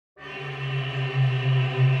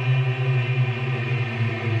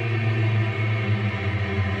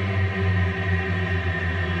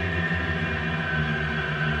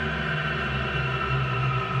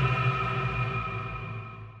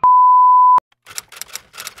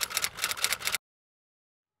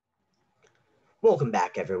Welcome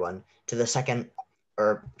back, everyone, to the second,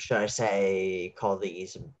 or should I say, call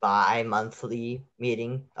these bi-monthly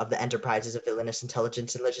meeting of the Enterprises of Villainous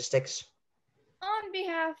Intelligence and Logistics. On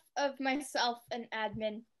behalf of myself and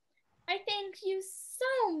admin, I thank you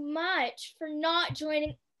so much for not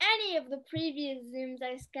joining any of the previous Zooms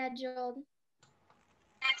I scheduled.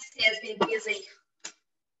 X has been busy.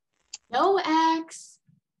 No, X.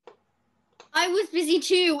 I was busy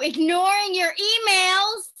too, ignoring your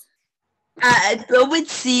emails.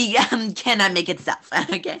 Let's see. Can I make it stop?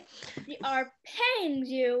 Okay. We are paying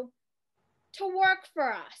you to work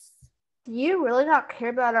for us. Do you really not care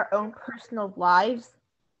about our own personal lives?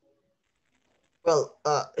 Well,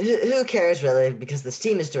 who cares really? Because this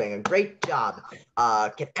team is doing a great job.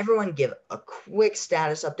 Can everyone give a quick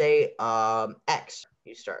status update? X,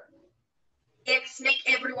 you start. X make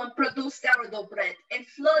everyone produce sourdough bread and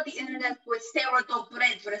flood the internet with sourdough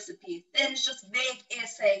bread recipes. Then it's just vague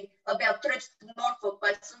essay about trips to Norfolk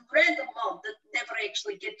by some random mom that never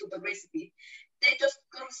actually get to the recipe. They just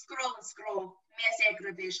scroll. Mass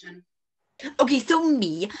aggravation. Okay, so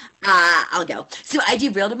me, I'll go. So I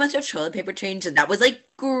derailed a bunch of toilet paper trains, and that was like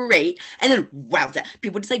great. And then wow,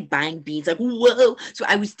 people just like buying beans, like whoa. So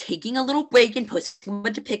I was taking a little break and posting a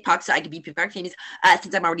bunch of pickpocks so I could be pickpocket famous.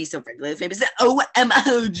 Since I'm already so regularly famous.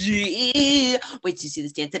 OMG! Wait to see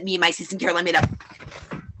this dance that me and my sister Caroline made up.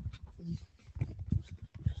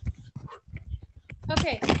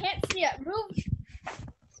 Okay, can't see it. Move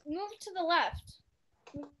to the left.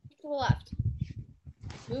 Move to the left.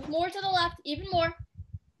 Move more to the left, even more.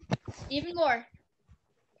 Even more.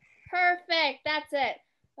 Perfect, that's it.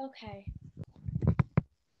 Okay.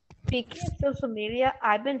 Speaking of social media,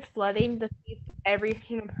 I've been flooding the feeds of every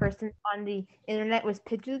human person on the internet with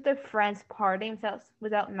pictures of their friends partying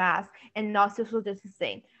without masks and not social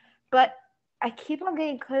distancing. But I keep on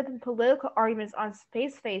getting caught up in political arguments on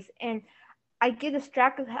Spaceface, and I get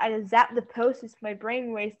distracted. I zap the posts as my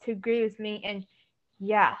brain waves to agree with me, and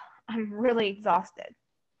yeah, I'm really exhausted.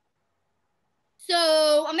 So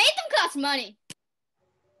I made them cost money.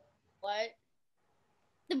 What?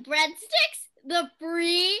 The breadsticks? The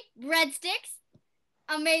free breadsticks?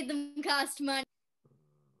 I made them cost money.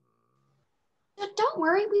 Don't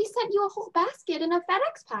worry, we sent you a whole basket in a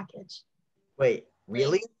FedEx package. Wait,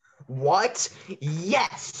 really? What?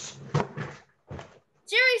 Yes!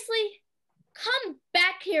 Seriously? Come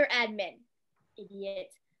back here, admin.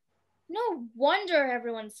 Idiot. No wonder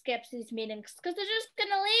everyone skips these meetings, because they're just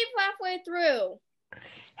gonna leave halfway through.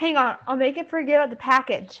 Hang on, I'll make it forget about the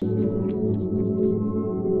package.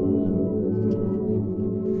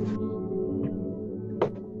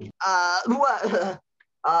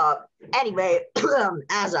 Anyway,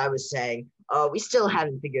 as I was saying, we still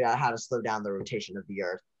haven't figured out how to slow down the rotation of the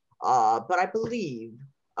Earth. But I believe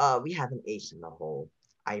we have an ace in the hole.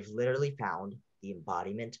 I've literally found the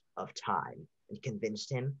embodiment of time and convinced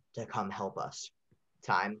him to come help us.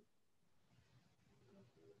 Time.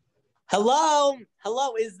 Hello,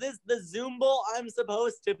 is this the Zoomball I'm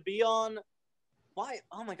supposed to be on? Why?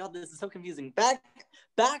 Oh my god, this is so confusing.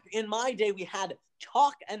 Back in my day, we had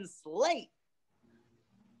chalk and slate.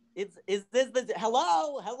 Is this the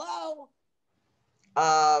hello?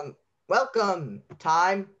 Welcome,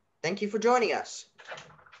 Time. Thank you for joining us.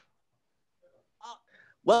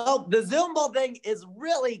 Well, the Zoomball thing is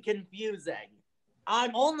really confusing.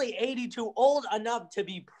 I'm only 82 old enough to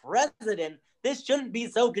be president. This shouldn't be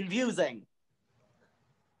so confusing.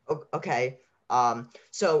 Okay.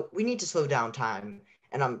 So we need to slow down time,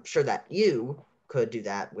 and I'm sure that you could do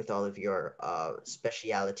that with all of your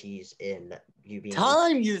specialities in you being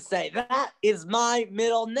Time, you say? That is my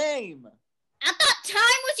middle name. I thought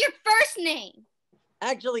Time was your first name.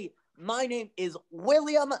 Actually, my name is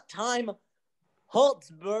William Time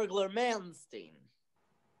Holtzbergler Manstein.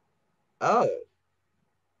 Oh.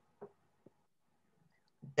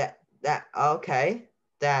 Okay.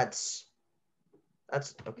 That's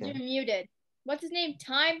okay. You're muted. What's his name?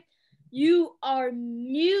 Time? You are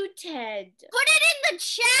muted. Put it in the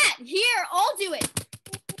chat. Here, I'll do it.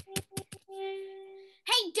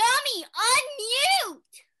 Hey, dummy,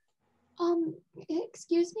 unmute.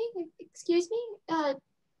 Excuse me?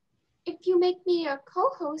 If you make me a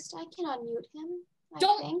co-host, I can unmute him.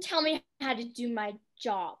 Don't tell me how to do my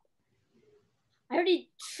job. I already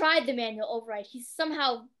tried the manual override. He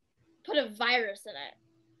somehow put a virus in it.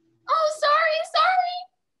 Oh, sorry.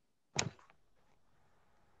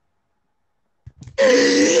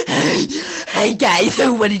 Hey guys,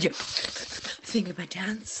 what did you think of my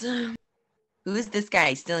dance? Who is this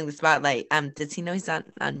guy stealing the spotlight? Does he know he's on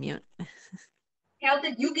mute? How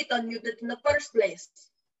did you get unmuted in the first place?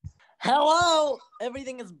 Hello?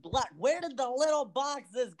 Everything is black. Where did the little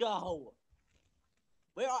boxes go?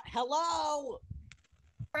 Hello?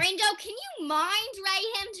 Rainbow, can you mind write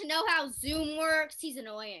him to know how Zoom works? He's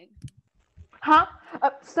annoying. Huh?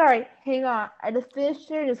 Sorry, hang on. I just finished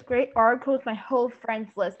sharing this great article with my whole friends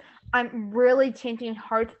list. I'm really changing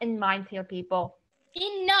hearts and minds here, people.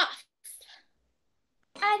 Enough.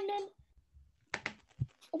 Admin,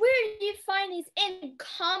 where do you find these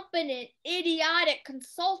incompetent, idiotic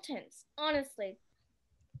consultants? Honestly,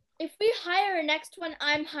 if we hire a next one,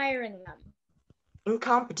 I'm hiring them.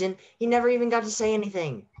 Incompetent? He never even got to say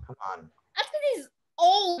anything. Come on. That's because he's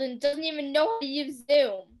old and doesn't even know how to use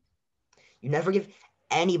Zoom. You never give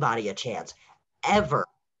anybody a chance. Ever.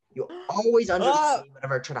 You always underestimate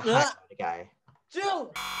whenever I try to hire the guy.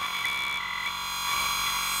 Jill!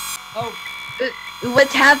 Oh,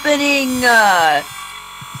 What's happening?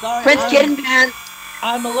 sorry. Prince Kitten Pants.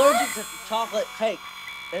 I'm allergic to chocolate cake.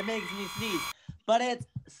 It makes me sneeze. But it's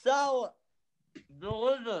so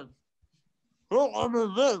delicious.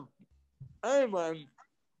 Anyway,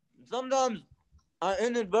 sometimes I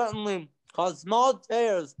inadvertently cause small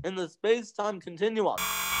tears in the space-time continuum.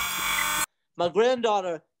 My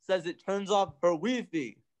granddaughter says it turns off her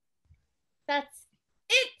Wi-Fi. That's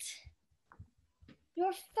it.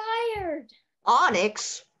 You're fired.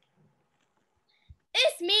 Onyx?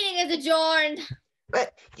 This meeting is adjourned.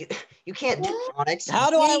 But you can't do it, Onyx. How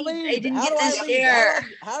do I Please, leave? I didn't How get do I this leave? here.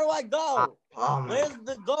 How do I go? Oh my Where's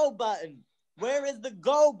the go button? Where is the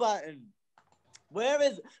go button? Where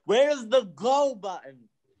is the go button?